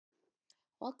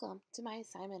Welcome to my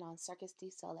assignment on Cirque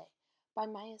du Soleil by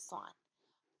Maya Swan.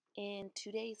 In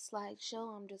today's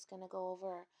slideshow, I'm just going to go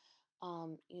over,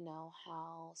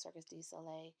 how Cirque du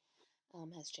Soleil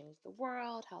has changed the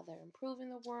world, how they're improving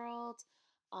the world,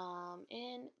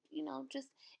 and just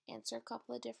answer a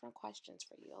couple of different questions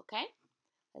for you, okay?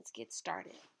 Let's get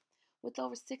started. With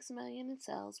over 6 million in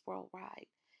sales worldwide,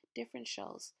 different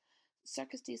shows,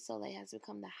 Cirque du Soleil has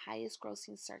become the highest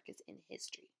grossing circus in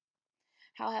history.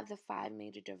 How have the five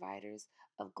major dividers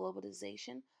of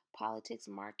globalization, politics,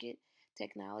 market,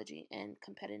 technology, and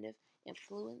competitive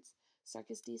influence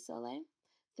Cirque du Soleil?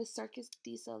 The Cirque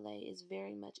du Soleil is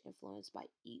very much influenced by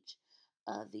each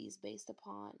of these based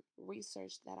upon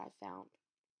research that I found.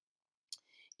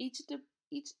 Each,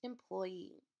 each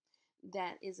employee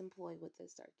that is employed with the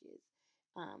circus,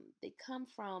 they come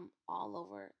from all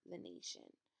over the nation.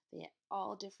 They have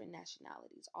all different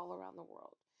nationalities all around the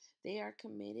world. They are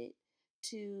committed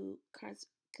to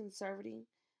conserving,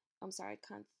 I'm sorry,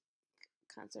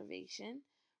 conservation,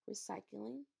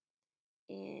 recycling,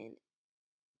 and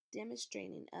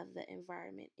demonstrating of the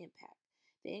environment impact.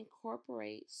 They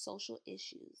incorporate social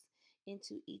issues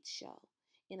into each show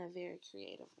in a very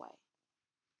creative way.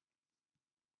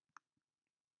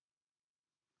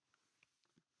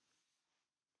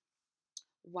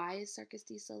 Why is Cirque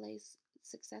du Soleil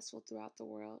successful throughout the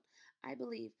world? I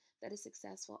believe that it's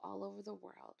successful all over the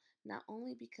world, not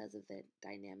only because of the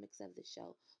dynamics of the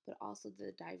show, but also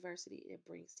the diversity it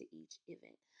brings to each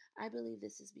event. I believe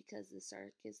this is because the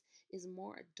circus is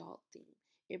more adult themed.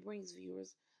 It brings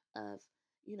viewers of,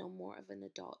 more of an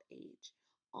adult age.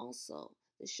 Also,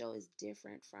 the show is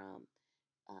different from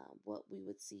what we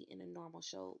would see in a normal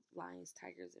show, lions,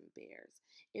 tigers, and bears.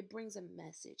 It brings a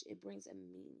message, it brings a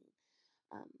meaning.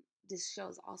 um, this show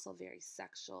is also very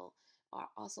sexual, or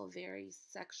also very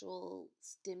sexual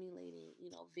stimulating,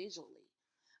 visually.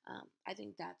 I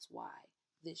think that's why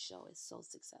this show is so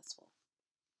successful.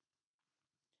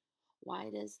 Why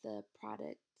does the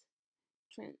product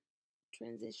tran-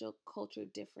 transitional culture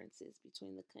differences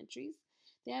between the countries?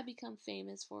 They have become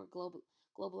famous for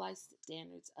globalized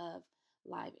standards of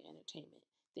live entertainment.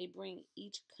 They bring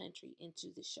each country into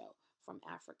the show, from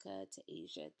Africa to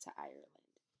Asia to Ireland.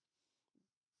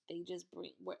 They just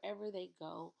bring, wherever they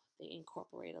go, they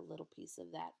incorporate a little piece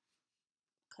of that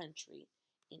country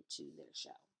into their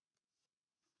show.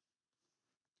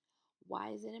 Why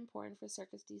is it important for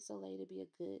Cirque du Soleil to be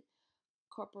a good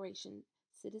corporation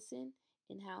citizen?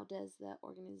 And how does the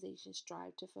organization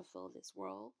strive to fulfill this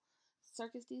role?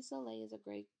 Cirque du Soleil is a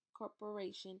great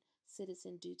corporation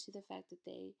citizen due to the fact that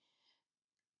they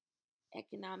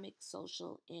economic,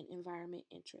 social, and environment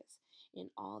interests. In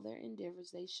all their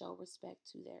endeavors, they show respect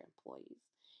to their employees'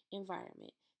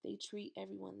 environment. They treat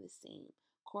everyone the same,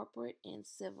 corporate and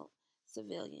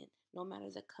civilian, no matter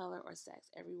the color or sex.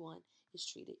 Everyone is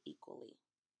treated equally.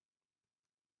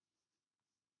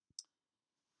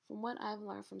 From what I've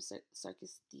learned from Cirque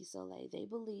du Soleil, they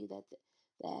believe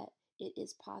that it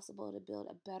is possible to build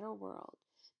a better world.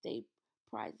 They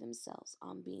pride themselves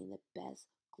on being the best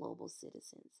global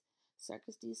citizens.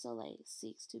 Cirque du Soleil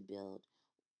seeks to build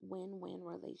win-win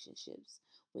relationships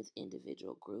with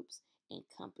individual groups and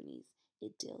companies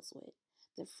it deals with.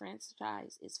 The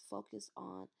franchise is focused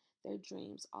on their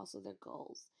dreams, also their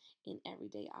goals in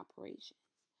everyday operations.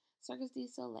 Cirque du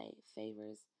Soleil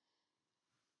favors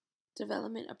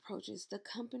development approaches. The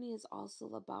company is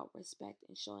also about respect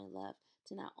and showing love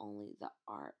to not only the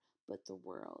art but the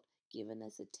world, giving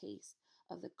us a taste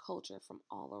of the culture from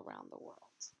all around the world.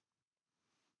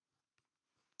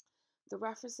 The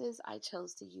references I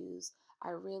chose to use,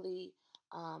 I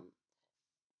um,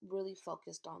 really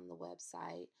focused on the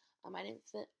website. I didn't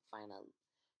find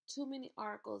too many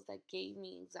articles that gave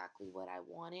me exactly what I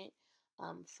wanted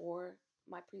for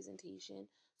my presentation.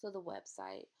 So the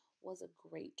website was a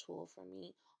great tool for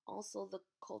me. Also, the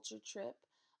culture trip.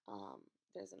 Um,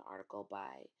 there's an article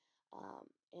by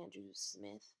Andrew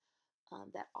Smith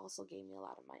that also gave me a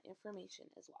lot of my information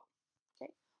as well.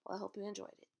 Okay, well, I hope you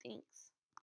enjoyed it. Thanks.